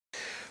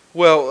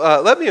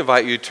Well, let me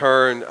invite you to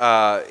turn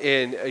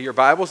in your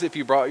Bibles, if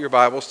you brought your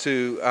Bibles,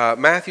 to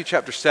Matthew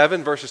chapter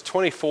 7, verses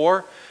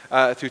 24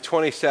 through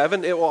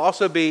 27. It will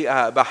also be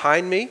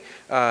behind me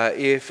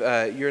if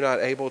you're not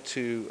able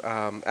to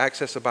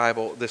access a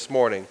Bible this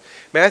morning.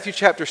 Matthew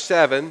chapter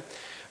 7,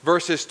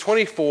 verses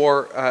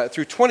 24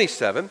 through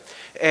 27.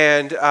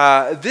 And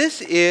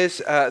this is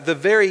the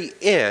very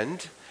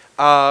end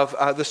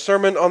of the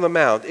Sermon on the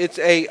Mount. It's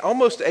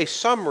almost a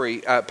summary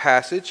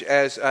passage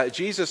as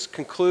Jesus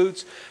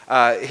concludes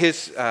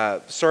his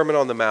Sermon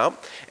on the Mount.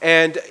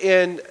 And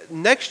in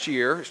next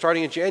year,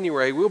 starting in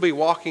January, we'll be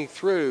walking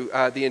through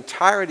the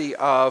entirety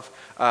of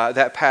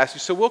that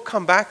passage. So we'll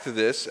come back to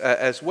this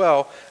as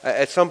well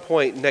at some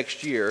point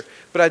next year.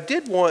 But I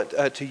did want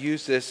to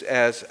use this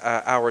as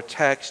our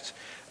text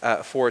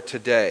for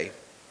today.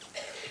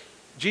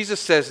 Jesus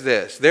says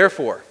this,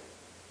 "Therefore,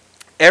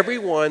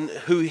 everyone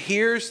who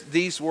hears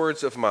these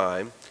words of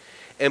mine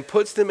and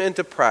puts them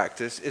into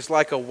practice is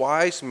like a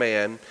wise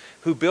man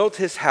who built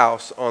his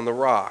house on the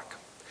rock.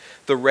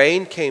 The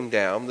rain came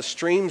down, the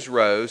streams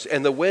rose,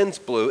 and the winds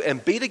blew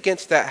and beat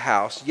against that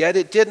house, yet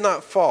it did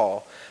not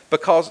fall,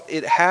 because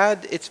it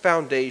had its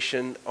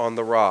foundation on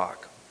the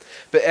rock.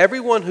 But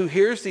everyone who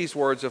hears these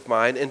words of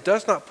mine and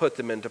does not put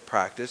them into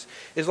practice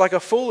is like a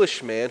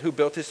foolish man who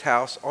built his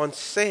house on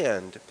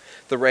sand.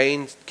 The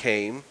rain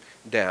came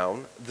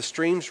down, the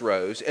streams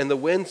rose, and the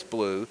winds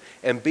blew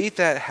and beat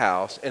that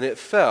house, and it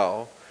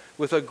fell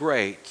with a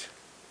great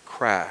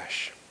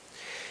crash."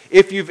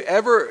 If you've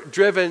ever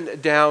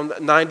driven down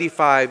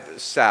 95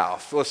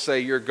 South, let's say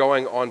you're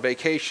going on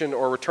vacation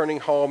or returning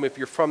home, if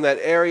you're from that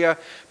area,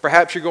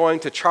 perhaps you're going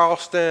to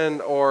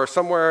Charleston or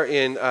somewhere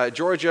in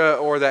Georgia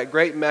or that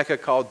great mecca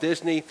called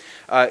Disney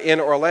in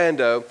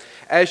Orlando,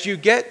 as you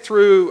get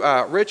through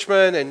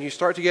Richmond and you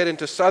start to get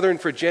into Southern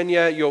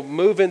Virginia, you'll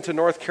move into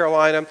North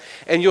Carolina,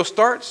 and you'll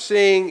start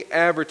seeing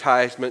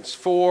advertisements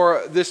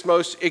for this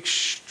most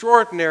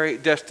extraordinary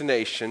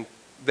destination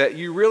that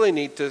you really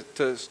need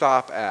to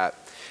stop at.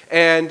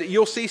 And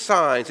you'll see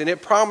signs, and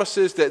it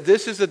promises that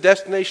this is a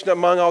destination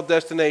among all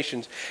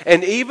destinations.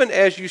 And even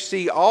as you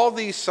see all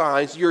these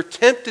signs, you're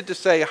tempted to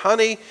say,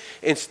 honey,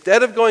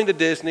 instead of going to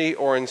Disney,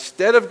 or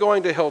instead of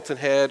going to Hilton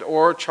Head,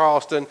 or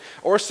Charleston,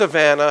 or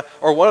Savannah,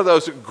 or one of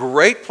those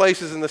great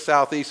places in the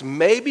Southeast,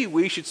 maybe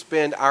we should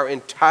spend our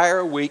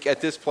entire week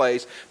at this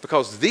place,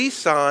 because these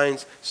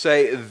signs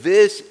say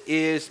this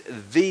is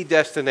the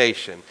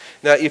destination.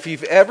 Now, if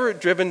you've ever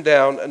driven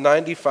down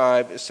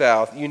 95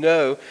 South, you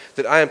know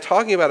that I am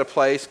talking about a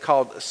place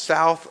called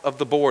south of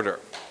the border.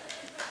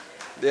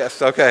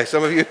 Yes, okay,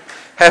 some of you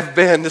have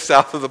been to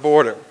south of the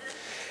border.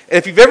 And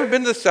if you've ever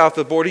been to the south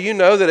of the border, you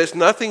know that it's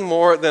nothing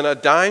more than a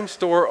dime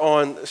store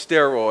on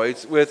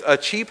steroids with a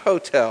cheap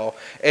hotel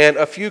and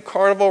a few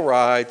carnival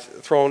rides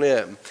thrown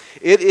in.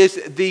 It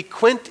is the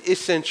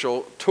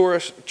quintessential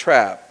tourist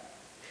trap.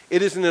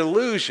 It is an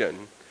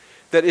illusion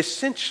that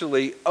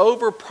essentially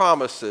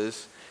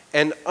overpromises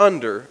and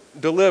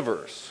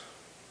under-delivers.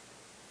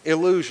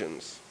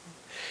 Illusions.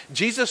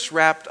 Jesus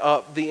wrapped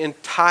up the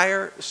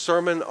entire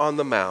Sermon on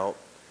the Mount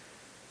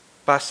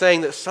by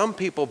saying that some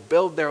people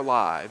build their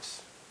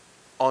lives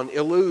on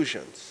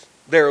illusions.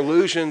 They're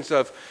illusions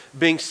of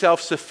being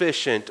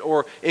self-sufficient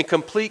or in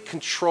complete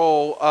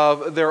control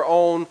of their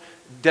own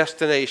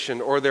destination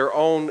or their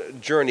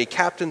own journey,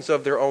 captains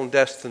of their own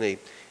destiny,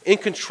 in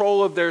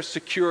control of their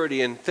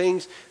security and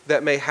things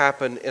that may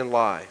happen in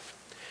life.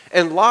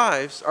 And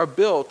lives are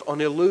built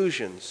on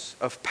illusions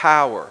of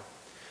power,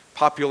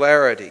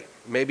 popularity,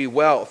 maybe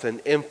wealth and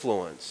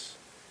influence.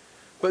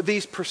 But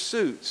these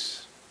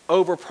pursuits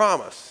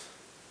overpromise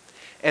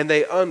and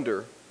they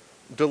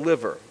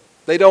under-deliver.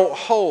 They don't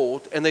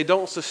hold and they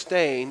don't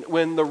sustain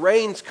when the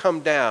rains come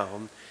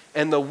down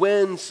and the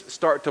winds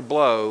start to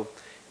blow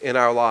in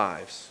our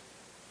lives.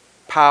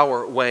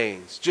 Power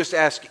wanes. Just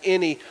ask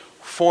any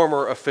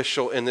former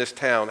official in this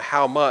town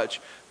how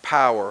much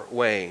power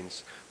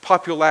wanes.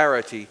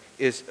 Popularity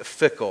is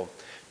fickle.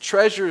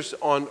 Treasures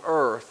on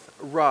earth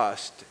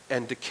rust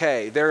and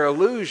decay. They're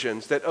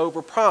illusions that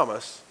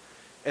overpromise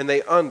and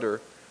they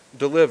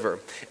under-deliver.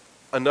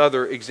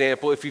 Another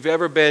example, if you've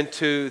ever been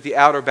to the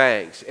Outer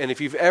Banks and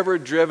if you've ever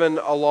driven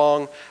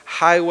along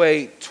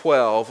Highway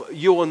 12,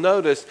 you will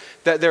notice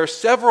that there are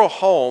several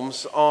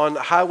homes on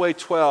Highway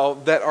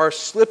 12 that are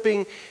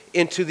slipping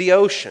into the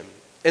ocean,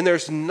 and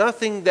there's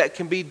nothing that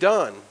can be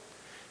done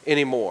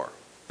anymore.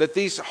 That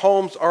these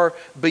homes are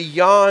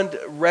beyond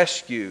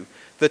rescue.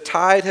 The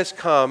tide has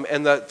come,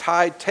 and the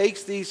tide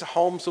takes these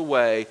homes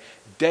away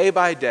day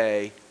by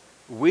day,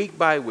 week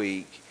by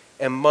week,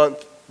 and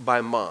month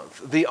by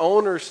month. The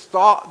owners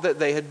thought that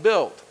they had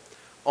built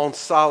on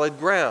solid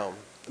ground,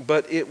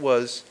 but it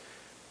was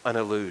an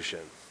illusion.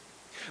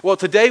 Well,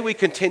 today we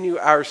continue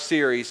our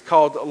series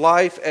called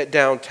Life at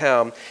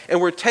Downtown, and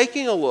we're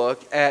taking a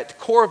look at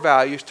core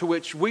values to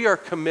which we are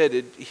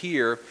committed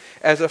here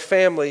as a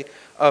family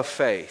of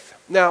faith.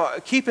 Now,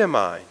 keep in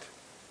mind,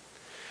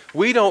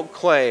 we don't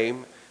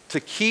claim to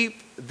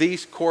keep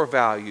these core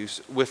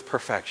values with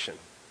perfection.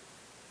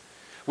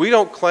 We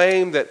don't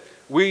claim that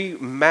We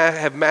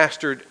have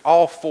mastered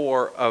all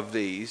four of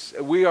these.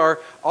 We are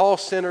all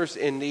sinners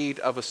in need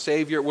of a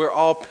Savior. We're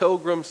all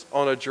pilgrims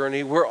on a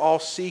journey. We're all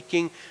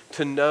seeking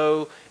to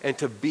know and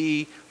to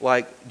be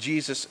like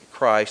Jesus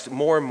Christ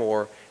more and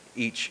more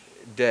each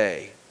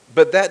day.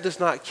 But that does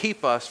not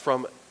keep us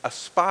from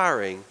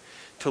aspiring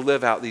to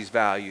live out these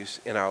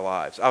values in our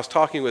lives. I was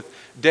talking with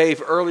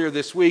Dave earlier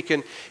this week,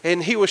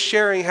 and he was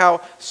sharing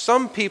how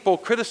some people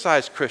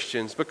criticize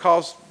Christians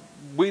because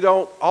we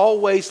don't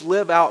always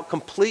live out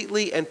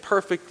completely and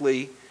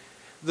perfectly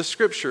the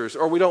Scriptures,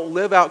 or we don't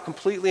live out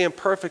completely and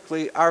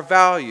perfectly our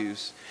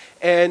values.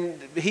 And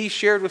he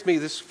shared with me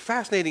this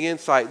fascinating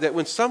insight that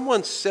when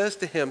someone says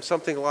to him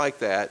something like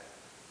that,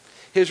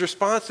 his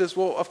response is,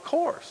 well, of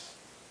course.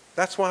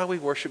 That's why we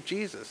worship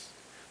Jesus,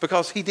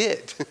 because he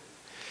did.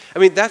 I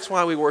mean, that's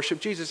why we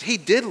worship Jesus. He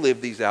did live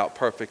these out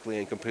perfectly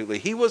and completely.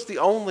 He was the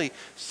only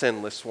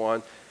sinless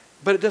one,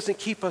 but it doesn't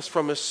keep us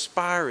from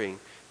aspiring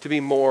to be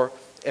more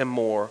and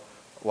more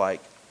like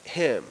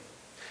him.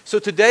 So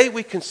today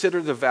we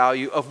consider the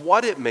value of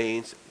what it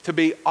means to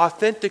be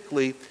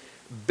authentically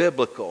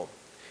biblical.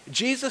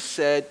 Jesus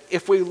said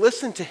if we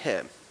listen to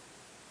him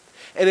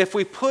and if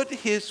we put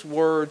his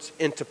words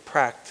into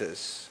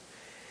practice,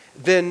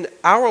 then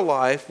our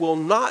life will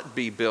not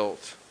be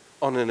built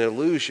on an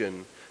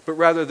illusion, but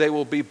rather they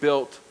will be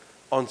built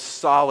on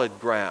solid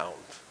ground.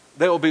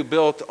 They will be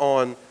built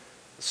on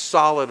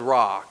solid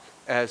rock,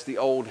 as the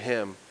old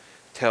hymn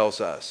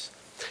tells us.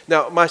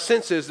 Now, my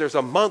sense is there's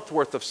a month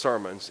worth of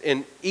sermons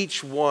in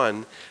each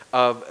one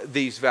of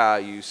these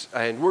values,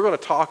 and we're going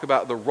to talk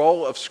about the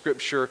role of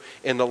Scripture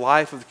in the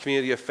life of the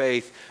community of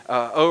faith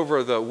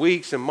over the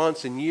weeks and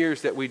months and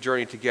years that we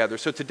journey together.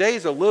 So today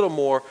is a little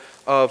more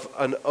of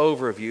an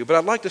overview, but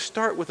I'd like to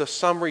start with a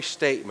summary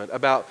statement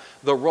about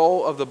the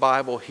role of the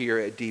Bible here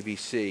at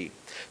DBC.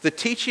 The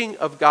teaching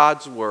of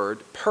God's Word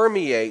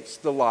permeates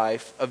the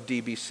life of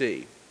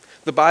DBC.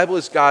 The Bible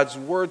is God's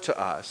Word to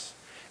us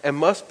and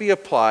must be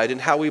applied in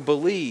how we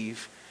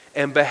believe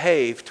and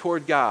behave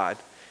toward God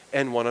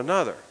and one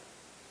another.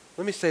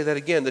 Let me say that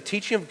again. The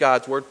teaching of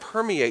God's Word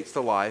permeates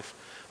the life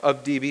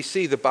of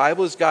DBC. The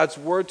Bible is God's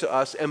Word to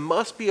us and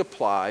must be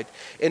applied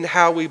in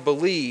how we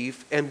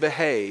believe and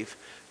behave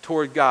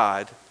toward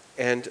God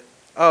and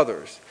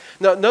others.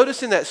 Now,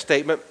 notice in that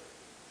statement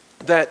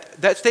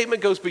that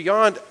statement goes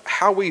beyond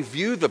how we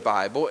view the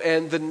Bible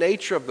and the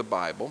nature of the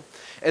Bible.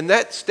 And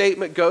that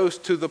statement goes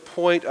to the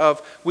point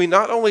of we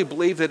not only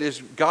believe that it is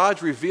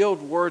God's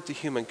revealed word to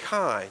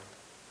humankind,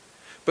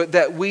 but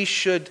that we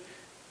should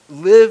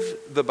live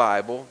the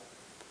Bible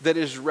that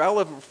is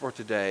relevant for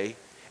today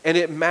and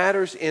it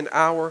matters in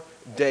our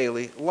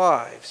daily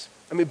lives.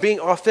 I mean,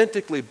 being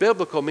authentically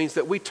biblical means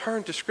that we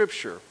turn to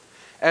Scripture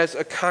as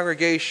a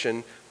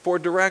congregation for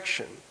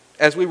direction,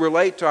 as we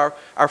relate to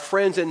our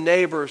friends and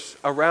neighbors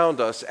around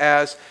us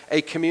as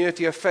a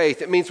community of faith.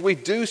 It means we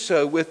do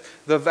so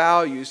with the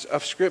values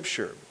of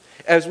Scripture.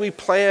 As we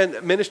plan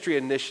ministry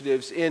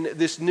initiatives in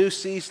this new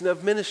season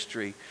of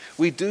ministry,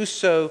 we do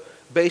so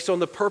based on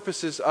the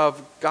purposes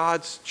of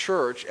God's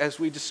church as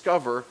we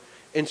discover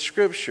in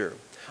Scripture.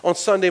 On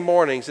Sunday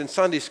mornings in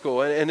Sunday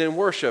school and in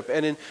worship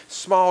and in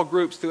small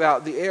groups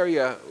throughout the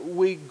area,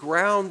 we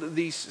ground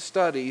these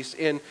studies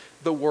in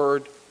the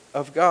Word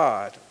of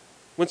God.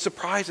 When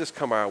surprises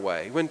come our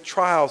way, when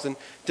trials and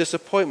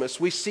disappointments,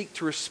 we seek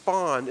to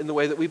respond in the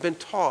way that we've been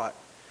taught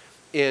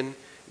in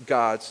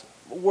God's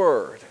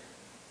Word.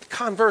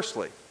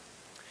 Conversely,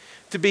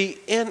 to be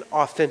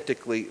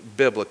inauthentically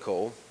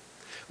biblical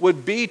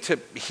would be to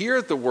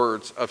hear the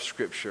words of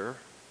Scripture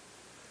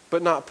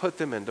but not put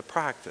them into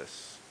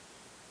practice.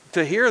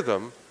 To hear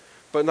them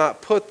but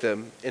not put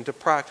them into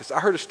practice. I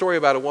heard a story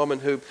about a woman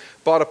who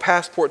bought a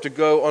passport to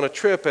go on a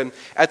trip, and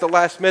at the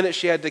last minute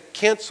she had to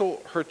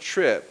cancel her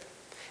trip.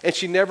 And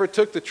she never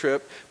took the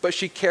trip, but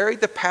she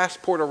carried the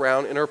passport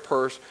around in her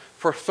purse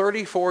for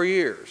 34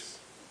 years.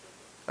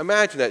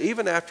 Imagine that,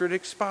 even after it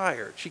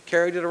expired. She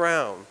carried it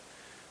around,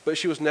 but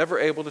she was never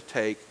able to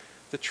take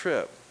the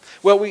trip.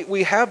 Well,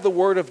 we have the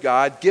Word of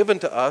God given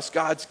to us,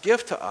 God's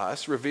gift to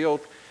us,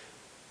 revealed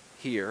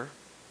here.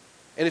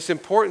 And it's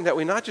important that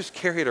we not just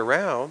carry it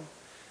around,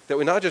 that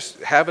we not just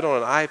have it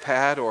on an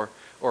iPad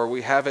or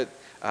we have it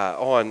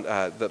on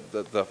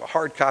the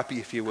hard copy,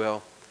 if you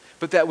will,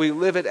 but that we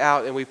live it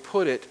out and we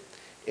put it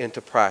into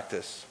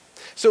practice.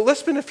 So let's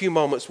spend a few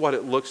moments what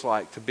it looks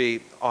like to be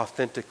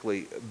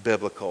authentically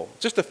biblical.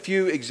 Just a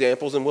few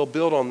examples, and we'll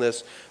build on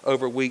this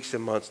over weeks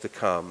and months to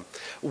come.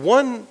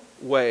 One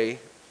way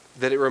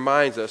that it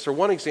reminds us, or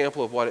one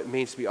example of what it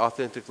means to be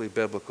authentically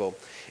biblical,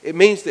 it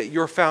means that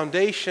your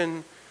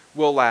foundation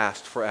will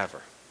last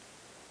forever.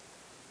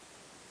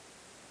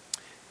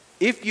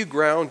 If you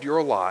ground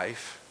your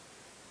life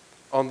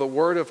on the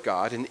Word of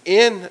God and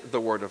in the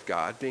Word of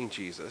God, being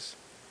Jesus,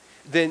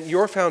 then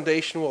your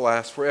foundation will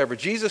last forever.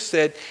 Jesus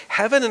said,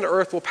 heaven and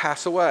earth will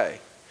pass away,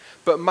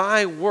 but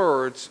my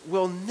words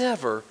will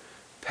never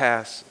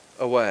pass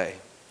away.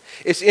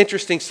 It's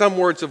interesting, some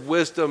words of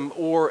wisdom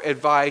or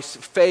advice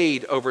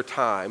fade over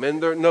time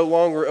and they're no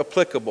longer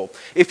applicable.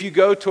 If you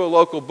go to a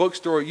local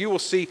bookstore, you will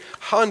see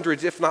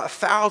hundreds, if not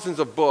thousands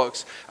of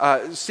books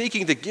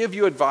seeking to give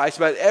you advice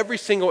about every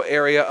single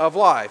area of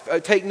life.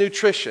 Take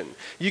nutrition.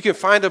 You can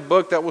find a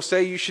book that will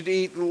say you should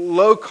eat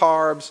low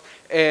carbs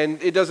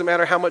and it doesn't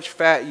matter how much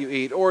fat you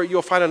eat. Or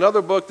you'll find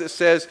another book that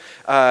says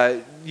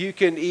you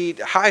can eat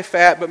high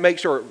fat but make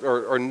sure,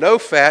 or no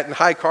fat and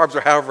high carbs,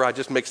 or however I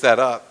just mix that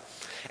up.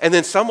 And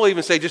then some will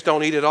even say, just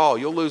don't eat at all.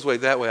 You'll lose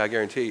weight that way, I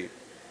guarantee you.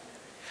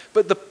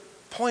 But the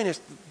point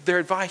is, their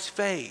advice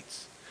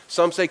fades.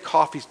 Some say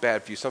coffee's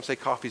bad for you. Some say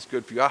coffee's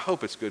good for you. I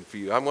hope it's good for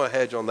you. I'm going to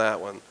hedge on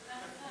that one.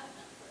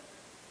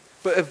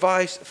 But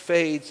advice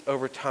fades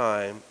over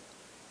time,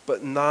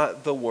 but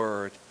not the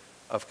Word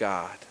of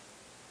God.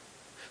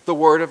 The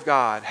Word of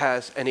God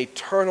has an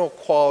eternal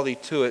quality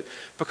to it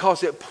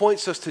because it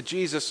points us to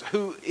Jesus,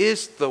 who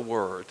is the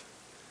Word.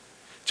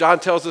 John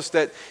tells us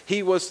that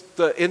he was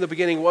in the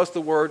beginning was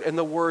the Word, and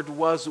the Word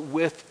was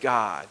with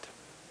God.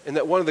 And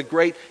that one of the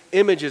great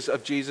images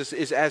of Jesus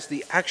is as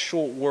the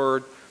actual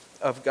Word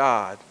of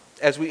God.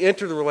 As we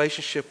enter the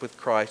relationship with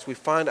Christ, we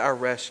find our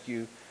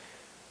rescue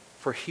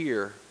for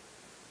here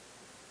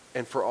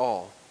and for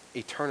all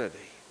eternity.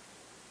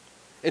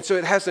 And so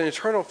it has an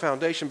eternal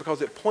foundation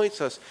because it points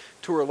us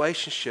to a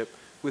relationship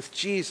with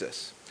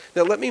Jesus.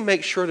 Now let me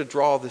make sure to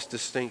draw this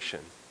distinction.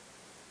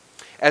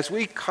 As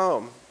we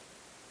come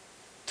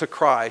to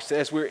Christ,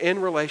 and as we're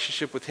in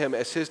relationship with Him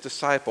as His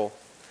disciple,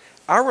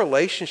 our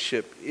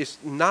relationship is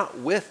not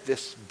with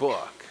this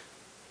book.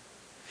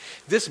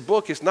 This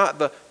book is not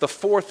the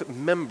fourth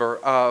member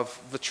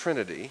of the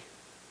Trinity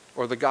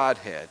or the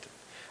Godhead.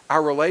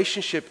 Our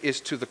relationship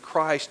is to the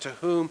Christ to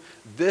whom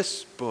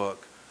this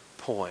book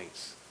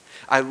points.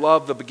 I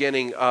love the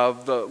beginning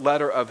of the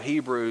letter of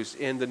Hebrews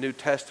in the New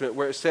Testament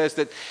where it says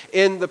that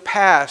in the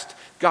past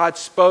God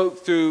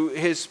spoke through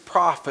His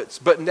prophets,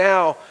 but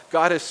now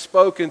God has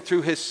spoken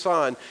through His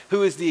Son,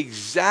 who is the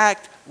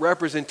exact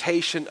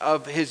representation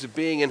of His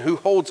being and who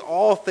holds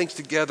all things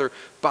together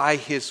by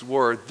His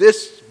Word.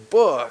 This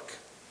book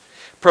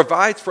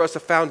provides for us a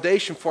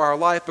foundation for our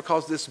life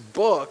because this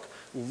book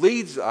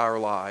leads our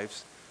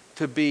lives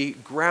to be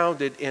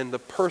grounded in the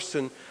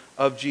person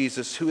of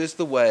Jesus, who is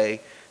the way,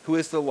 who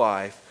is the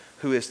life,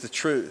 who is the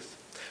truth.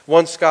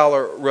 One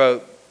scholar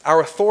wrote, "Our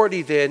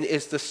authority then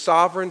is the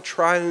sovereign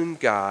triune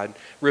God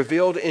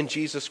revealed in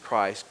Jesus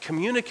Christ,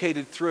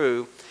 communicated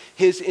through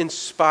His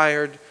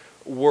inspired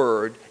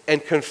Word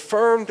and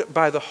confirmed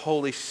by the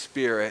Holy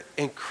Spirit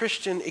in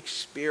Christian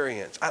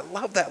experience." I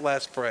love that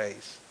last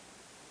phrase.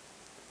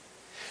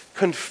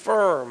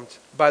 Confirmed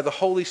by the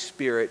Holy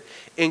Spirit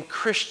in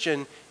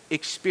Christian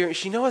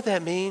experience. You know what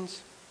that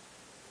means?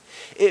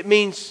 It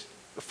means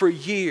for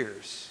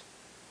years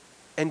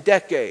and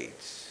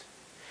decades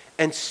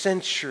and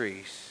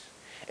centuries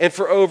and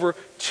for over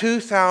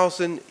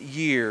 2,000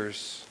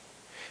 years,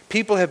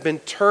 people have been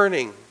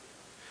turning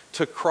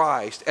to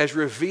Christ as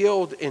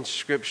revealed in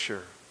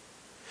Scripture.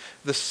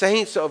 The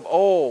saints of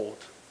old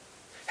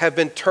have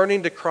been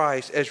turning to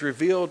Christ as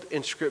revealed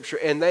in Scripture,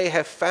 and they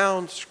have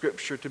found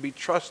Scripture to be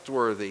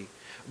trustworthy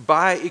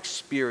by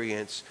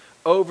experience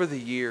over the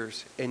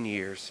years and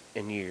years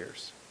and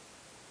years.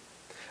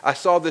 I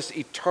saw this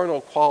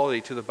eternal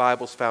quality to the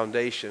Bible's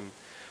foundation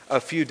a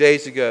few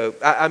days ago.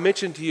 I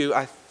mentioned to you,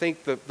 I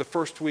think the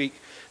first week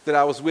that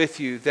I was with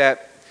you,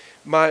 that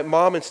my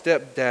mom and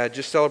stepdad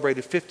just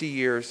celebrated 50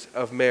 years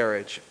of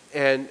marriage.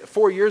 And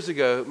 4 years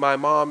ago, my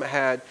mom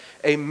had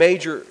a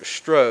major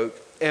stroke,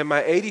 and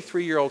my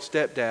 83-year-old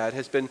stepdad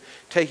has been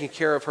taking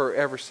care of her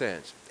ever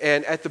since.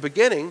 And at the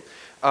beginning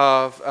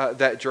of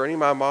that journey,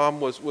 my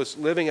mom was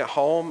living at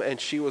home, and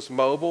she was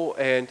mobile,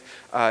 and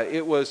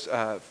it was,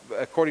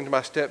 according to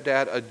my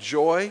stepdad, a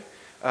joy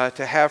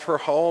to have her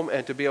home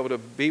and to be able to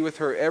be with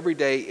her every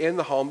day in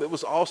the home. It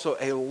was also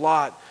a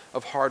lot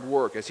of hard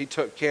work as he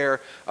took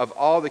care of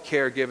all the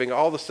caregiving.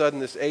 All of a sudden,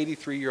 this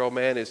 83-year-old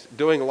man is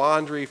doing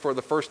laundry for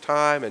the first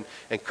time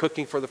and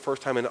cooking for the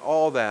first time and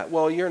all that.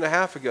 Well, a year and a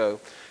half ago,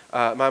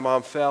 my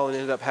mom fell and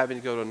ended up having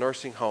to go to a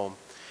nursing home.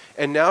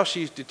 And now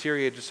she's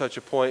deteriorated to such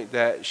a point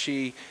that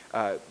she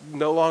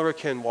no longer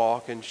can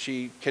walk, and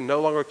she can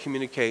no longer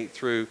communicate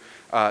through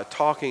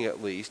talking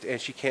at least, and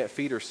she can't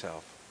feed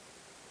herself.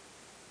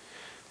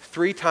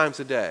 3 times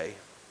a day,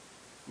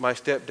 my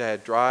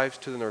stepdad drives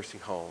to the nursing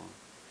home,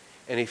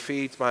 and he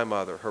feeds my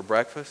mother her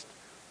breakfast,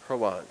 her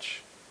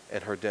lunch,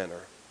 and her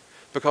dinner.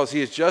 Because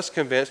he is just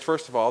convinced,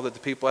 first of all, that the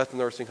people at the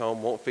nursing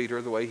home won't feed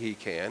her the way he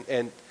can.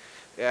 And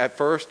at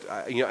first,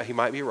 he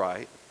might be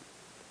right.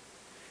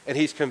 And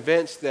he's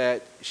convinced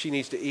that she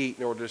needs to eat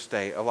in order to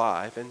stay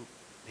alive. And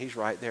he's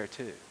right there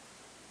too.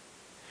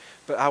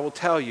 But I will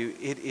tell you,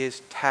 it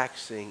is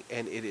taxing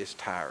and it is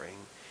tiring.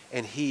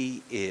 And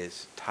he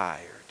is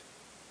tired.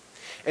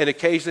 And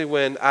occasionally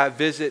when I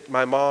visit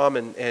my mom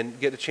and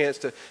get a chance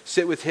to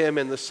sit with him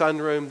in the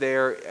sunroom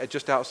there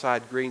just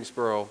outside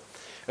Greensboro,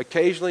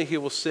 occasionally he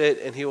will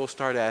sit and he will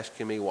start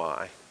asking me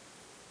why.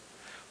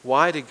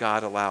 Why did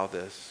God allow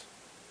this?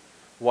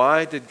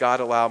 Why did God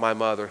allow my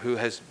mother, who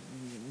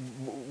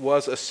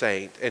was a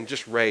saint and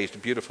just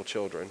raised beautiful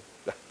children,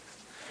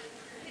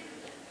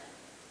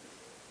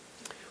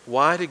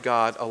 why did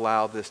God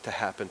allow this to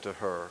happen to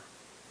her?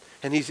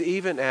 And he's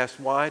even asked,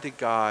 why did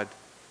God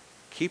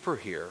keep her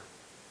here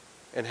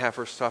and have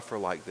her suffer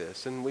like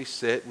this? And we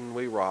sit and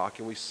we rock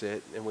and we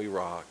sit and we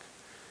rock.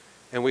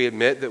 And we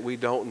admit that we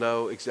don't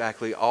know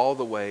exactly all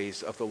the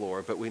ways of the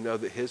Lord, but we know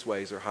that his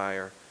ways are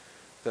higher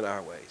than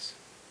our ways.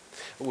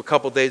 A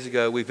couple of days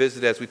ago, we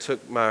visited as we took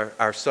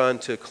our son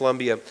to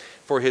Columbia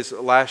for his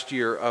last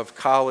year of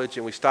college,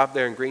 and we stopped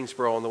there in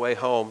Greensboro on the way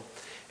home.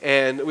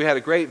 And we had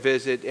a great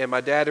visit, and my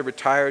dad had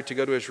retired to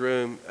go to his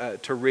room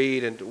to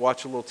read and to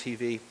watch a little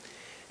TV.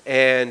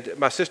 And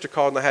my sister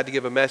called, and I had to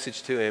give a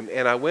message to him.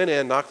 And I went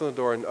in, knocked on the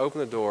door, and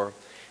opened the door.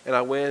 And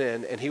I went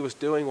in, and he was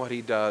doing what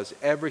he does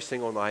every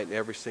single night and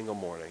every single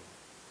morning.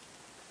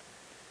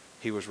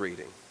 He was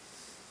reading.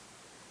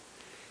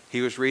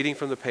 He was reading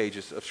from the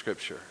pages of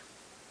Scripture.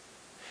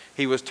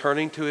 He was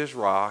turning to his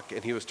rock,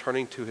 and he was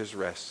turning to his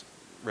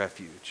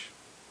refuge.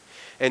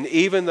 And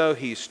even though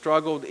he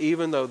struggled,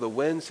 even though the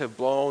winds have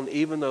blown,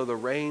 even though the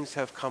rains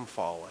have come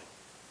falling,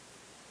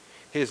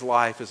 his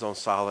life is on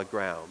solid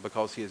ground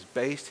because he has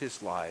based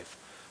his life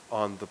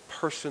on the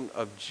person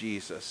of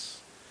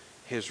Jesus,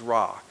 his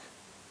rock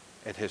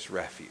and his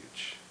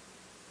refuge.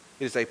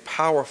 It is a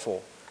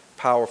powerful,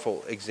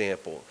 powerful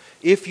example.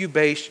 If you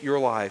base your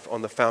life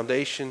on the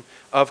foundation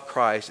of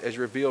Christ as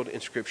revealed in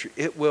Scripture,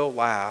 it will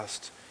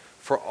last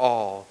for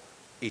all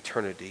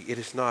eternity. It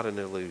is not an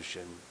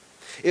illusion.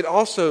 It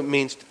also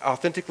means,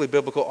 authentically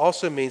biblical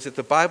also means that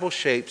the Bible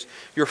shapes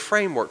your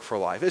framework for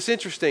life. It's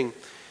interesting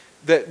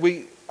that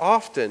we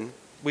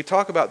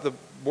talk about the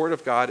Word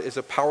of God as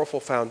a powerful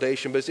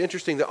foundation, but it's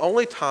interesting, the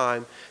only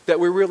time that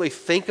we really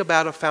think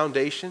about a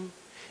foundation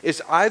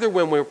is either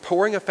when we're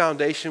pouring a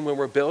foundation, when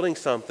we're building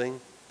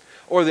something,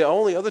 or the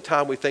only other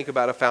time we think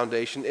about a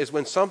foundation is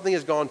when something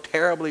has gone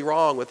terribly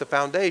wrong with the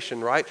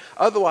foundation, right?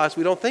 Otherwise,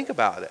 we don't think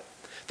about it.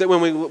 That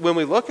when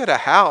we look at a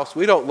house,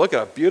 we don't look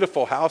at a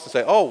beautiful house and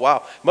say, oh,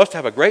 wow, must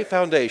have a great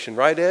foundation,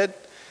 right, Ed?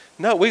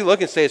 No, we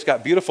look and say it's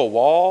got beautiful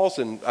walls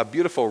and a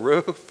beautiful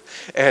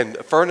roof and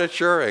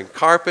furniture and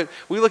carpet.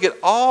 We look at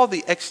all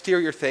the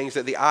exterior things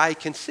that the eye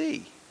can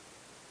see.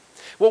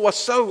 Well, what's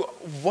so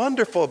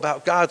wonderful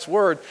about God's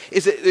Word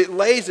is that it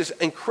lays this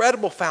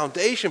incredible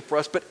foundation for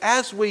us, but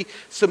as we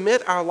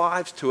submit our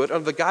lives to it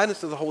under the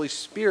guidance of the Holy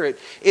Spirit,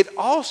 it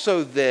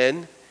also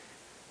then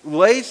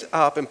raises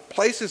up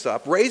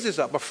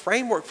a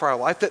framework for our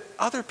life that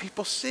other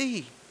people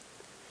see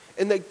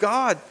and that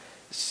God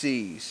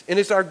sees. And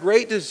it's our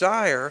great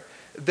desire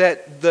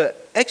that the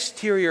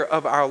exterior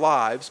of our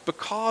lives,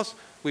 because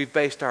we've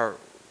based our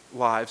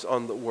lives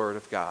on the Word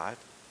of God,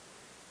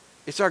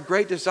 it's our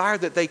great desire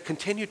that they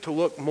continue to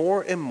look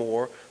more and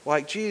more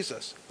like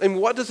Jesus. And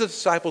what does the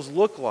disciples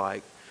look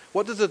like?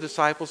 What does the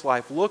disciples'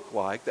 life look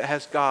like that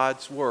has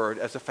God's Word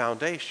as a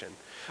foundation?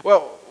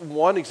 Well,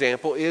 one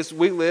example is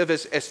we live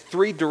as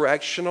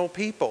three-directional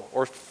people,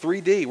 or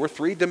 3D. We're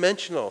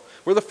three-dimensional.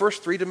 We're the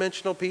first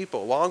three-dimensional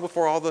people, long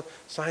before all the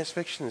science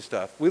fiction and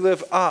stuff. We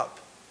live up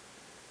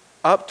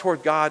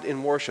toward God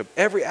in worship.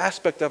 Every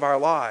aspect of our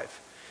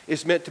life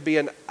is meant to be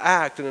an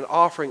act and an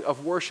offering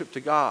of worship to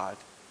God.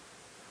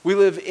 We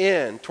live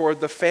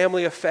toward the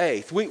family of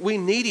faith. We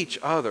need each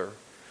other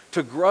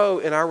to grow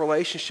in our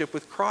relationship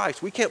with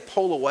Christ. We can't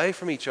pull away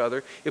from each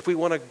other if we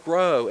want to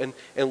grow and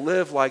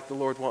live like the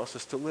Lord wants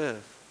us to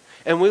live.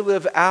 And we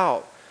live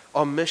out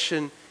on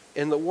mission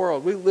in the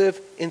world. We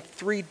live in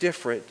three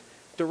different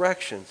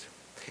directions.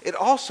 It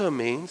also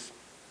means,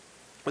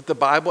 with the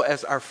Bible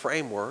as our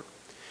framework,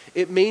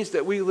 it means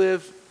that we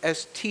live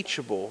as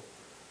teachable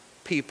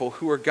people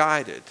who are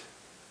guided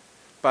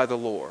by the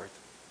Lord.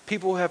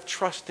 People who have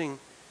trusting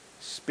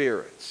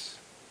spirits.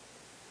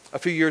 A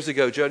few years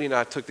ago, Jody and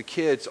I took the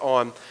kids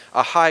on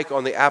a hike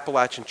on the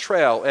Appalachian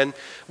Trail. And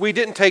we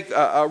didn't take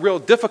a real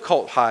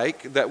difficult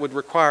hike that would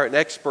require an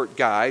expert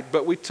guide,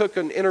 but we took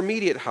an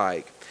intermediate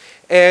hike.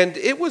 And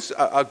it was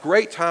a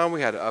great time.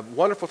 We had a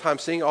wonderful time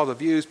seeing all the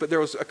views, but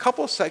there was a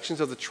couple of sections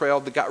of the trail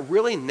that got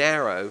really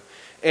narrow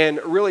and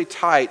really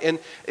tight. And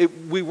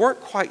we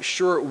weren't quite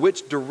sure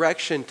which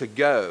direction to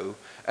go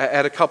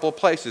at a couple of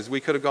places. We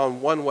could have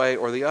gone one way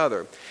or the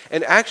other.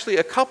 And actually,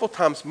 a couple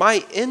times,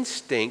 my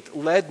instinct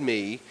led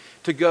me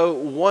to go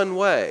one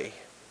way.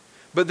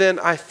 But then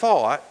I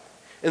thought,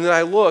 and then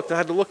I looked, and I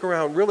had to look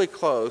around really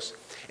close,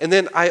 and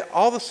then I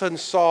all of a sudden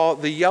saw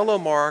the yellow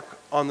mark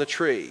on the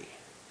tree.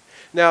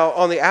 Now,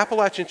 on the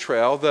Appalachian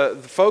Trail, the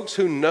folks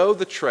who know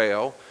the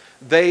trail,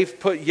 they've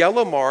put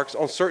yellow marks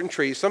on certain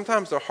trees.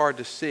 Sometimes they're hard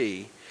to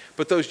see,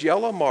 but those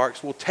yellow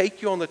marks will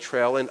take you on the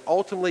trail and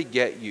ultimately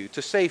get you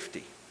to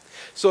safety.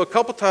 So a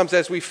couple times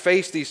as we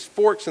face these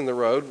forks in the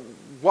road,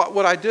 what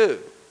would I do?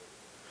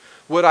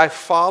 Would I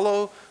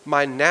follow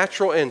my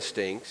natural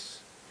instincts?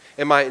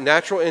 And my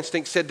natural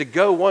instinct said to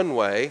go one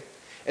way,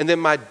 and then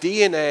my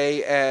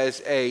DNA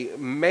as a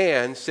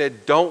man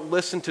said, don't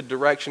listen to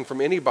direction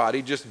from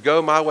anybody, just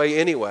go my way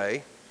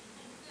anyway.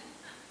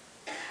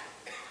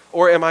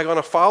 Or am I going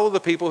to follow the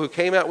people who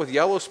came out with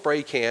yellow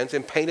spray cans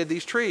and painted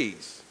these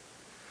trees?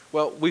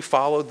 Well, we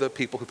followed the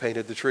people who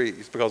painted the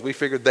trees because we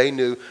figured they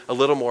knew a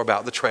little more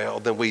about the trail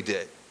than we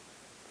did.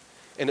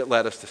 And it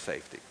led us to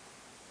safety.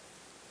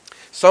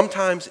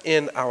 Sometimes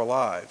in our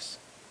lives,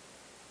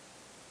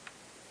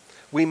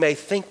 we may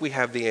think we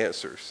have the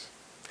answers.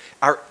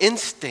 Our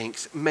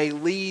instincts may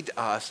lead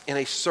us in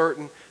a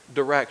certain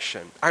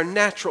direction, our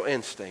natural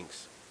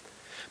instincts.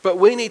 But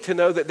we need to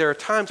know that there are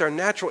times our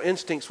natural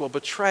instincts will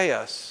betray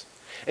us.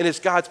 And as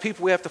God's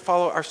people, we have to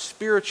follow our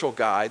spiritual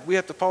guide. We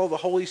have to follow the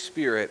Holy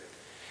Spirit.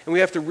 And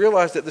we have to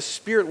realize that the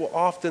Spirit will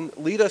often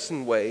lead us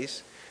in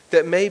ways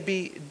that may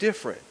be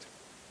different.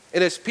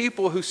 And as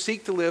people who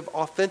seek to live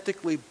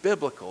authentically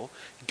biblical,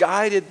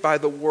 guided by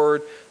the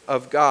Word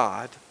of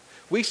God,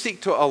 we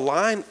seek to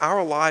align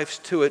our lives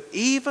to it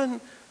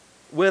even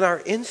when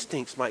our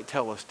instincts might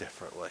tell us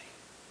differently.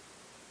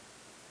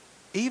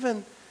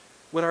 Even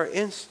when our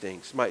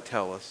instincts might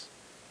tell us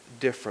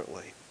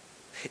differently.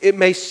 It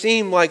may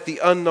seem like the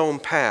unknown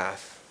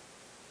path.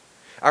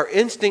 Our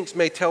instincts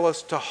may tell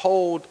us to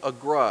hold a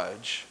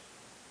grudge.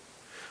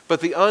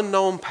 But the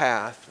unknown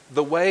path,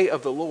 the way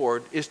of the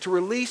Lord, is to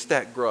release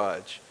that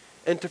grudge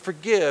and to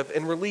forgive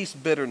and release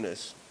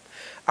bitterness.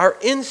 Our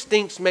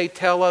instincts may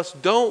tell us,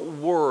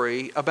 don't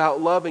worry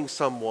about loving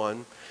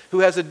someone who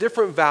has a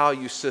different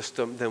value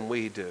system than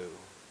we do.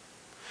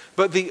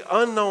 But the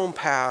unknown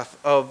path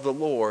of the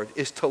Lord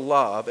is to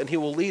love, and He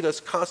will lead us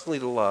constantly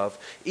to love,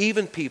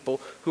 even people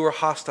who are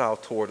hostile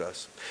toward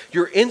us.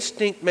 Your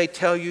instinct may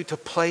tell you to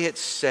play it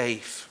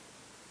safe,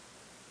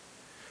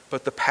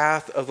 but the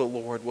path of the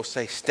Lord will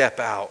say, step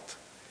out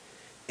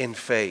in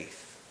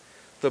faith.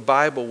 The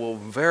Bible will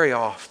very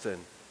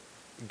often,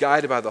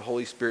 guided by the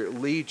Holy Spirit,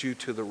 lead you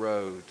to the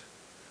road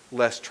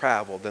less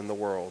traveled than the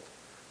world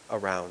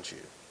around you.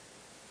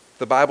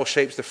 The Bible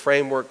shapes the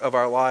framework of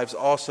our lives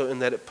also in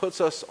that it puts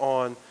us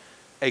on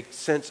a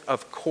sense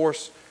of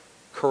course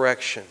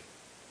correction.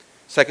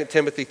 2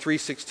 Timothy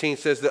 3:16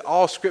 says that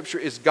all Scripture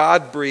is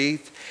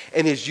God-breathed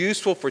and is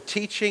useful for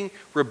teaching,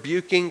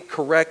 rebuking,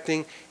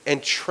 correcting,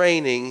 and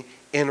training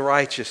in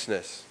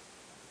righteousness.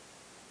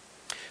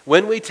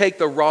 When we take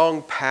the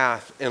wrong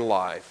path in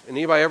life,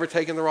 anybody ever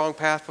taken the wrong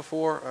path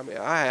before? I mean,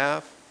 I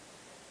have.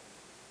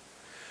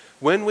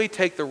 When we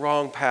take the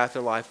wrong path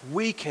in life,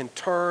 we can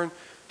turn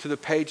to the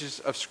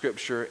pages of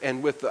Scripture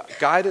and with the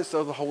guidance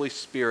of the Holy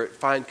Spirit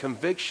find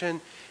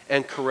conviction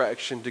and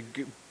correction to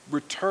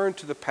return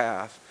to the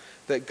path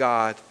that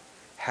God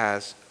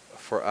has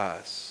for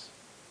us.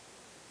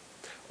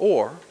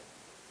 Or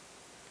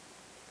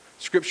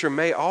Scripture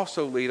may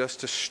also lead us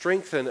to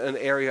strengthen an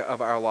area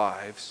of our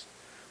lives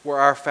where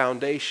our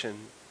foundation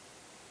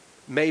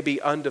may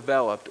be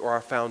undeveloped or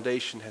our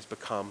foundation has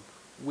become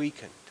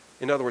weakened.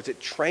 In other words, it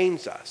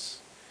trains us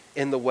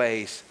in the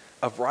ways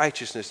of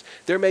righteousness.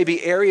 There may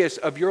be areas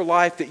of your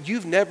life that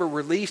you've never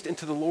released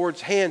into the Lord's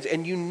hands,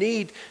 and you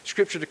need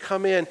Scripture to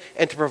come in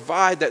and to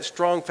provide that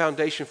strong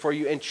foundation for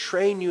you and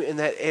train you in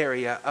that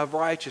area of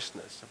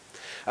righteousness.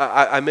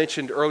 I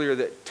mentioned earlier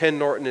that Tim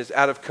Norton is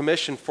out of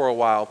commission for a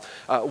while.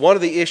 One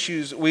of the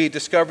issues we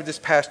discovered this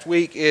past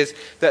week is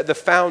that the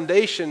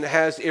foundation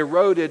has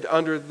eroded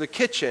under the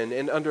kitchen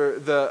and under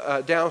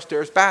the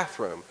downstairs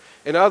bathroom.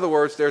 In other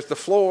words, there's the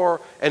floor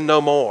and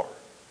no more.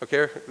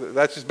 Okay,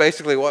 that's just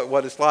basically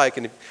what it's like.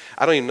 And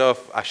I don't even know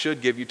if I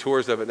should give you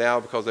tours of it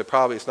now because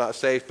it's not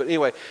safe. But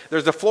anyway,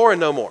 there's the floor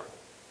and no more.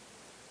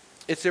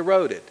 It's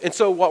eroded. And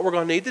so what we're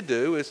going to need to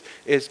do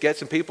is get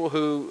some people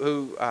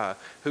who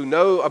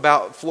know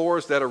about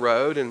floors that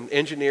erode and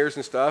engineers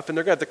and stuff. And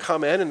they're going to have to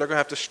come in and they're going to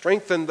have to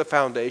strengthen the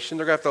foundation.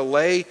 They're going to have to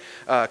lay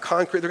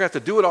concrete. They're going to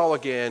have to do it all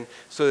again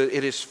so that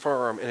it is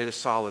firm and it is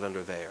solid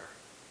under there.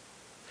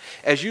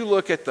 As you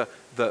look at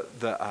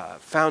the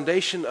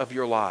foundation of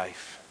your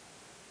life,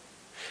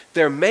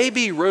 there may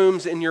be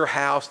rooms in your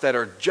house that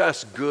are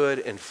just good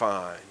and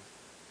fine.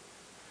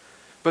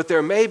 But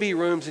there may be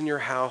rooms in your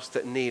house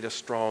that need a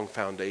strong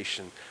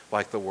foundation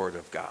like the Word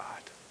of God.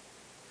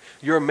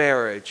 Your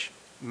marriage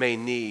may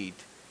need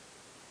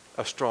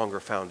a stronger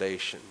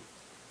foundation.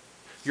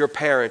 Your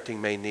parenting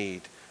may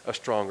need a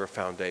stronger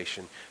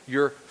foundation.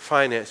 Your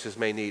finances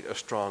may need a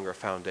stronger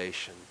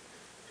foundation.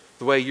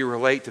 The way you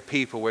relate to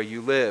people, where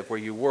you live, where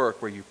you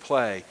work, where you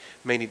play,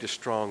 may need a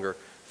stronger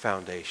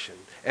foundation.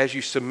 As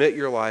you submit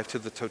your life to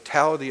the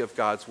totality of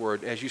God's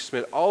Word, as you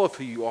submit all of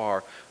who you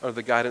are under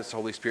the guidance of the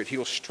Holy Spirit, He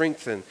will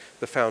strengthen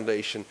the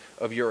foundation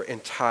of your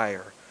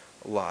entire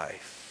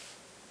life.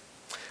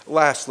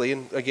 Lastly,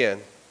 and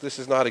again, this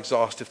is not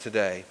exhaustive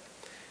today,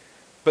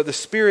 but the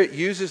Spirit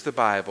uses the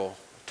Bible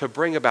to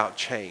bring about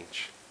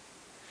change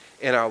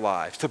in our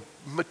lives, to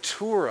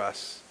mature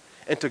us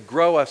and to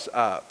grow us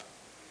up.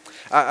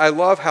 I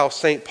love how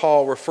St.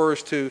 Paul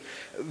refers to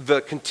the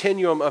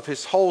continuum of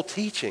his whole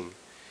teaching.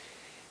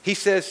 He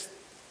says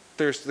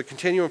there's the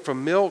continuum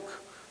from milk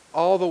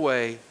all the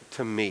way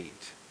to meat.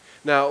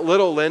 Now,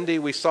 little Lindy,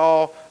 we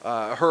saw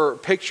her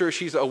picture.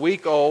 She's a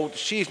week old.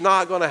 She's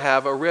not going to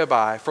have a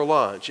ribeye for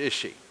lunch, is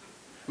she?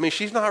 I mean,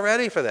 she's not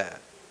ready for that.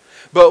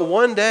 But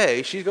one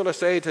day, she's going to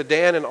say to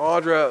Dan and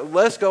Audra,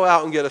 let's go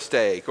out and get a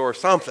steak or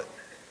something.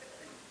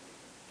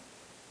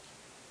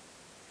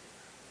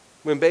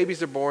 When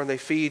babies are born, they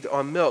feed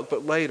on milk,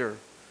 but later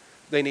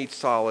they need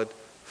solid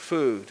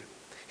food.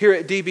 Here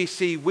at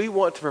DBC, we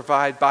want to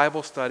provide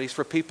Bible studies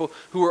for people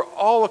who are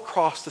all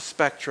across the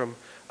spectrum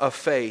of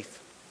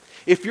faith.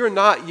 If you're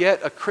not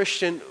yet a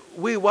Christian,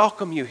 we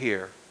welcome you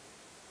here.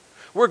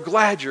 We're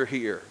glad you're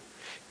here.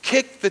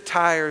 Kick the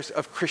tires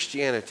of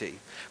Christianity.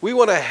 We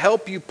want to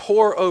help you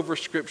pore over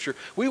Scripture.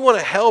 We want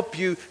to help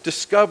you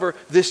discover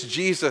this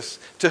Jesus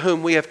to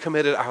whom we have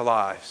committed our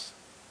lives.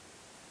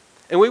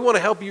 And we want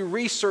to help you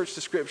research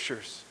the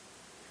Scriptures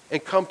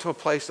and come to a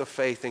place of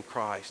faith in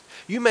Christ.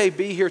 You may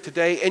be here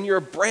today and you're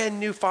a brand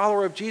new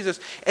follower of Jesus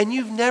and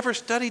you've never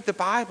studied the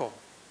Bible.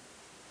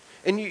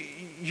 And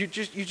you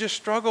just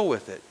struggle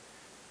with it.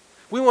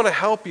 We want to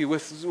help you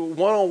with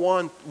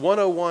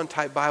 101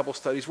 type Bible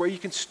studies where you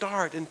can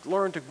start and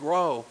learn to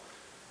grow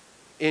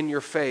in your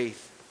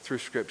faith through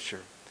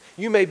Scripture.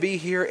 You may be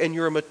here and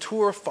you're a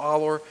mature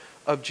follower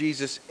of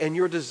Jesus and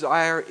your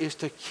desire is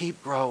to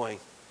keep growing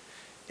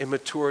in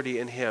maturity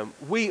in Him.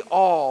 We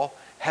all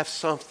have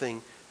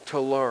something to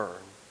learn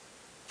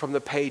from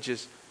the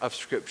pages of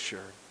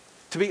Scripture.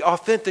 To be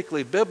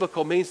authentically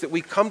biblical means that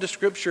we come to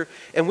Scripture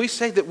and we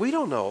say that we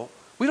don't know.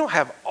 We don't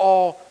have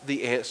all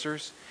the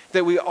answers,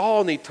 that we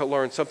all need to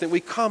learn something. We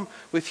come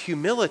with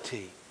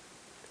humility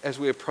as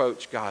we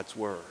approach God's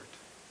Word.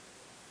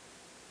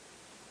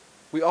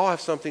 We all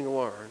have something to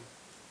learn,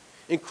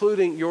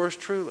 including yours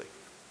truly.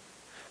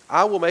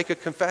 I will make a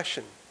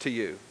confession to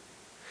you.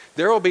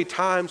 There will be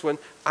times when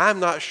I'm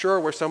not sure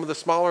where some of the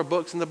smaller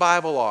books in the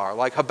Bible are,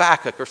 like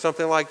Habakkuk or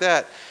something like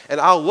that, and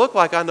I'll look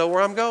like I know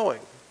where I'm going,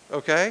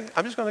 okay?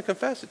 I'm just going to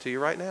confess it to you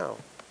right now.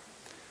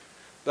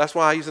 That's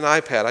why I use an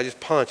iPad. I just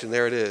punch and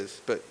there it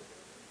is. But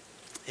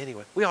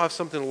anyway, we all have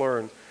something to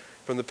learn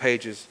from the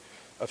pages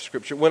of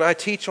Scripture. When I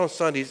teach on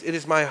Sundays, it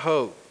is my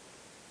hope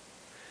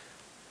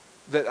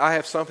that I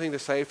have something to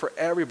say for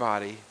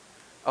everybody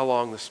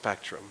along the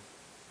spectrum.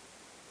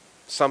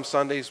 Some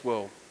Sundays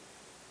will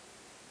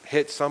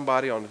hit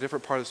somebody on a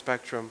different part of the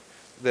spectrum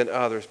than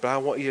others, but I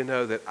want you to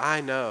know that I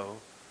know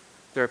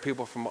there are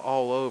people from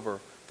all over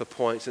the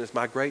points, and it's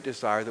my great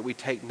desire that we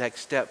take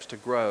next steps to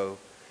grow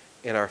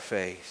in our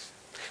faith.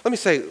 Let me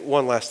say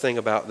one last thing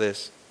about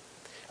this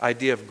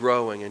idea of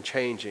growing and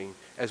changing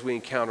as we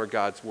encounter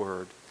God's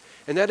Word,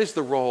 and that is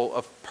the role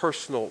of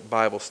personal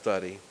Bible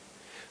study.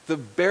 The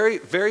very,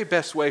 very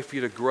best way for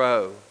you to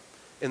grow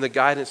in the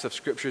guidance of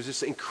Scripture is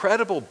this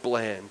incredible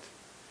blend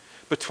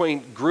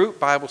between group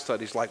Bible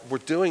studies like we're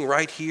doing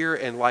right here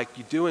and like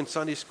you do in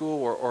Sunday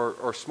school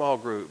or small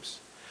groups,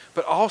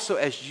 but also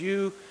as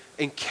you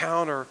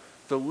encounter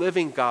the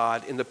living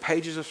God in the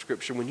pages of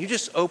Scripture, when you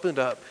just open it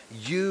up,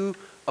 you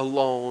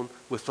alone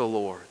with the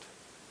Lord.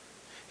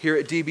 Here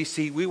at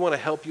DBC, we want to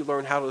help you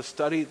learn how to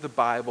study the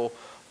Bible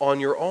on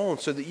your own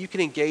so that you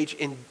can engage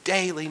in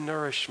daily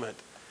nourishment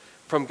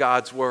from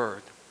God's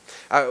Word.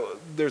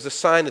 There's a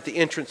sign at the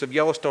entrance of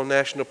Yellowstone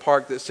National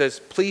Park that says,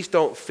 "Please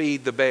don't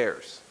feed the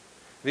bears."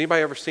 Have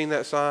anybody ever seen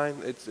that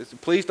sign? It's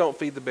 "Please don't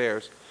feed the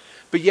bears."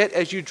 But yet,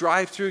 as you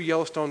drive through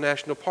Yellowstone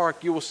National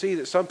Park, you will see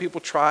that some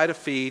people try to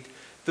feed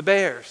the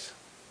bears.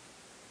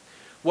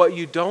 What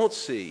you don't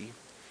see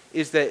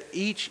is that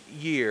each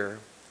year,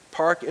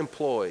 park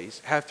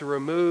employees have to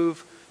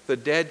remove the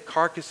dead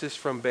carcasses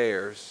from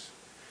bears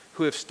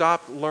who have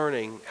stopped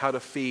learning how to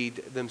feed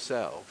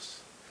themselves.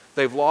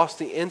 They've lost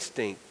the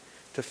instinct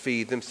to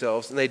feed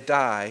themselves, and they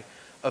die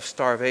of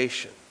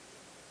starvation.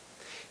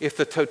 If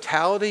the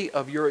totality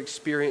of your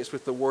experience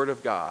with the Word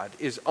of God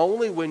is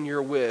only when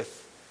you're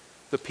with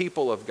the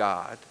people of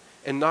God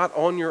and not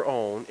on your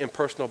own in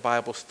personal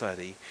Bible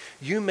study,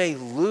 you may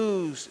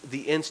lose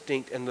the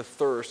instinct and the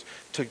thirst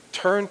to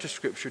turn to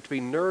Scripture, to be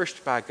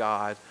nourished by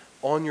God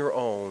on your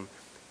own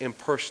in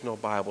personal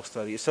Bible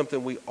study. It's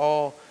something we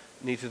all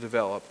need to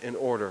develop in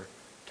order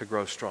to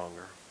grow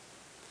stronger.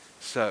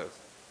 So,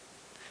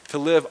 to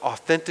live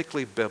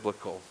authentically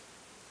biblical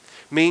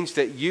means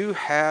that you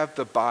have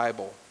the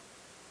Bible,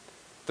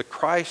 the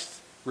Christ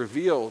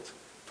revealed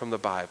from the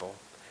Bible,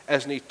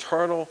 as an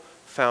eternal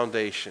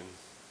foundation.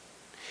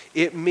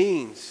 It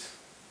means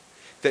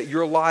that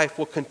your life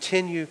will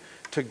continue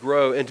to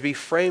grow and to be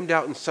framed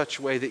out in such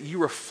a way that you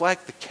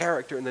reflect the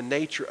character and the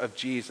nature of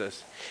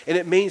Jesus. And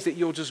it means that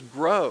you'll just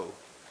grow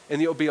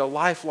and you'll be a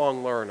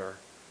lifelong learner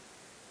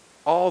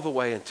all the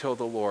way until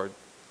the Lord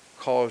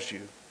calls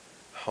you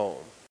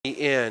home. The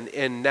inn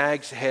in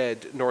Nags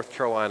Head, North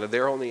Carolina,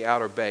 there on the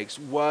Outer Banks,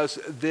 was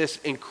this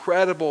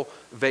incredible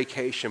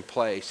vacation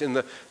place. In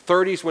the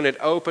 30s when it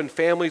opened,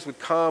 families would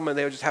come and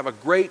they would just have a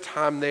great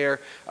time there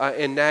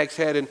in Nags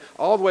Head. And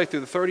all the way through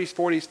the 30s,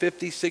 40s,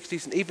 50s,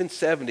 60s, and even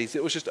 70s,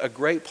 it was just a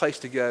great place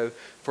to go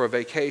for a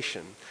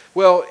vacation.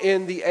 Well,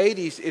 in the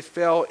 80s, it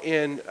fell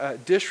in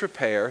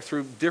disrepair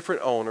through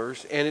different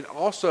owners, and it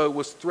also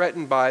was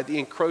threatened by the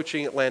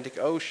encroaching Atlantic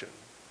Ocean.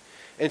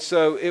 And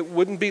so it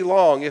wouldn't be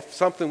long if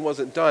something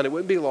wasn't done. It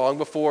wouldn't be long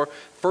before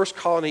First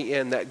Colony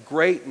Inn, that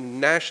great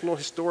national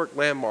historic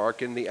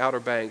landmark in the Outer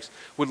Banks,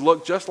 would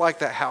look just like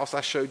that house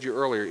I showed you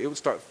earlier. It would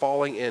start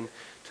falling into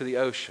the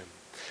ocean.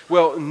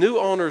 Well, new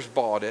owners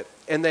bought it,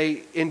 and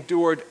they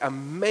endured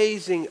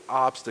amazing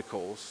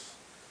obstacles,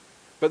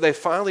 but they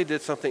finally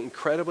did something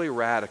incredibly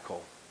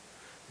radical.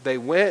 They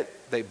went,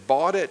 they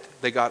bought it,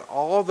 they got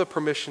all the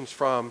permissions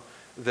from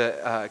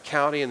the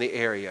county and the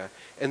area,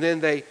 and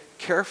then they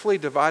carefully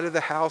divided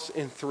the house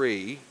in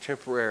three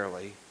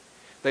temporarily.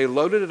 They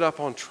loaded it up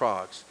on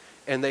trucks,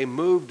 and they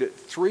moved it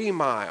 3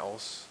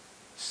 miles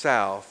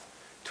south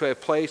to a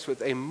place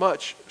with a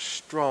much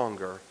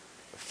stronger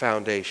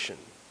foundation.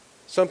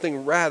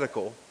 Something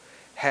radical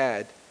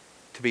had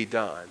to be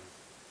done.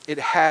 It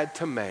had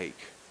to make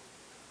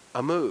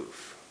a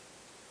move.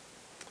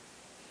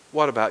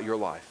 What about your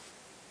life?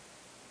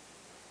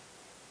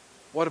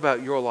 What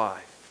about your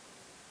life?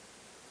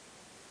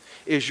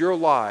 Is your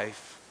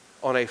life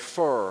on a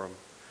firm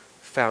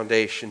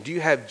foundation? Do you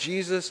have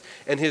Jesus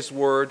and His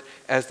Word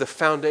as the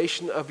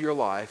foundation of your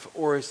life,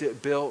 or is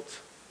it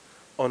built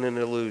on an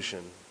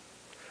illusion?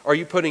 Are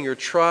you putting your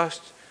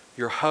trust,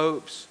 your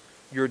hopes,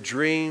 your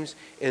dreams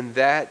in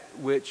that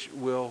which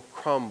will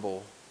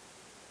crumble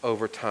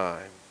over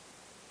time?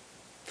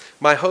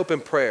 My hope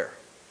and prayer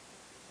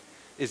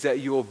is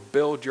that you will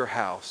build your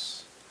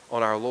house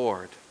on our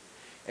Lord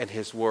and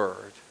His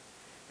Word.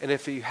 And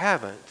if you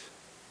haven't,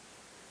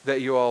 that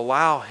you'll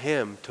allow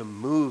Him to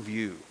move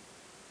you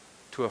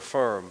to a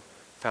firm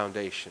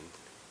foundation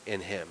in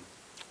Him.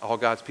 All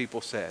God's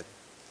people said.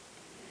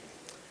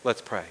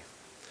 Let's pray.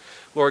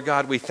 Lord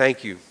God, we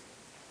thank you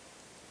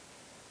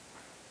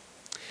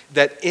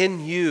that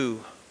in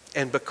you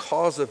and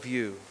because of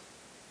you,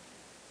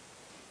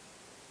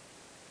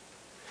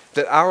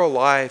 that our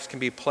lives can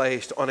be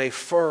placed on a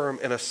firm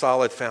and a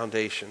solid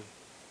foundation.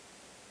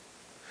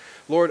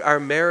 Lord, our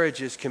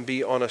marriages can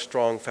be on a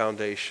strong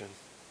foundation.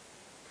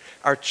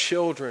 Our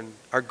children,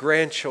 our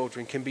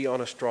grandchildren can be on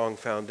a strong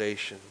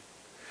foundation.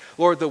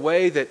 Lord, the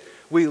way that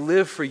we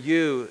live for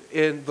you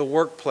in the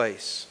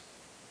workplace,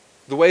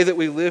 the way that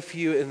we live for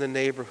you in the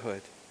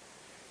neighborhood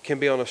can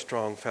be on a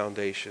strong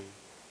foundation.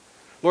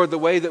 Lord, the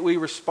way that we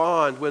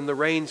respond when the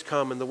rains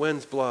come and the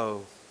winds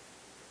blow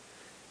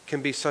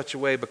can be such a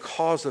way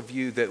because of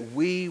you that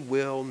we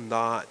will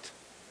not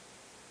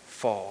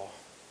fall.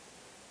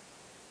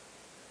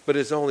 But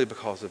it's only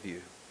because of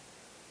you.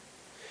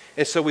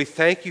 And so we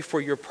thank you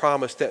for your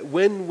promise that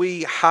when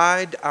we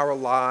hide our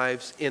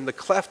lives in the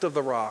cleft of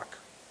the rock,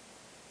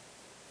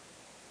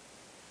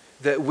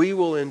 that we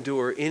will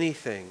endure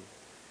anything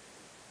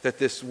that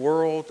this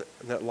world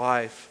and that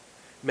life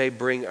may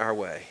bring our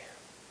way.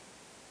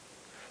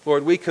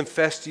 Lord, we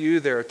confess to you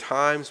there are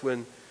times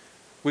when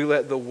we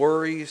let the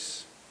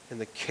worries and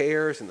the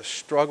cares and the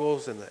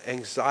struggles and the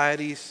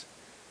anxieties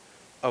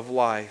of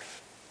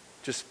life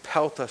just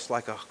pelt us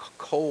like a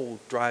cold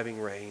driving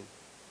rain.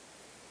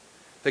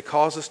 They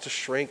cause us to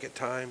shrink at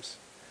times.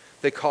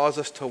 They cause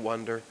us to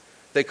wonder.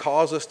 They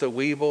cause us to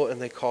weeble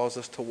and they cause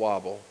us to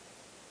wobble.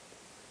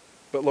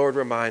 But Lord,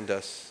 remind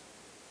us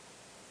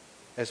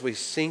as we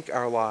sink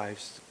our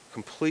lives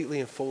completely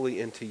and fully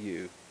into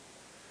you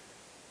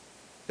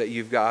that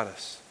you've got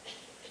us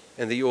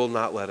and that you will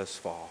not let us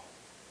fall.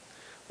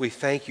 We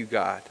thank you,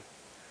 God,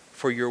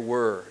 for your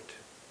word.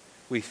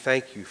 We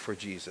thank you for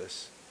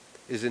Jesus.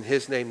 It is in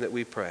his name that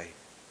we pray.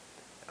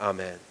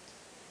 Amen.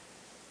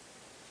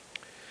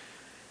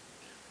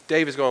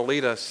 Dave is going to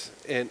lead us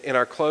in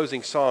our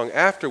closing song,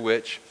 after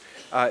which,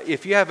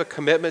 if you have a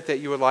commitment that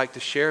you would like to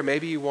share,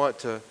 maybe you want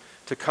to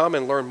come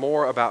and learn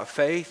more about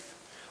faith,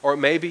 or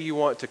maybe you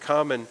want to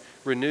come and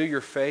renew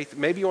your faith,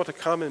 maybe you want to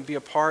come and be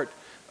a part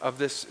of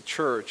this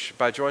church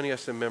by joining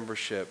us in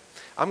membership.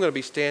 I'm going to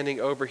be standing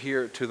over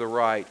here to the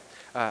right.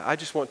 I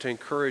just want to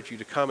encourage you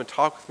to come and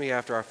talk with me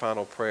after our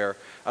final prayer.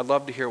 I'd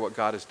love to hear what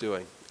God is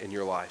doing in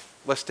your life.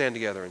 Let's stand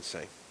together and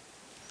sing.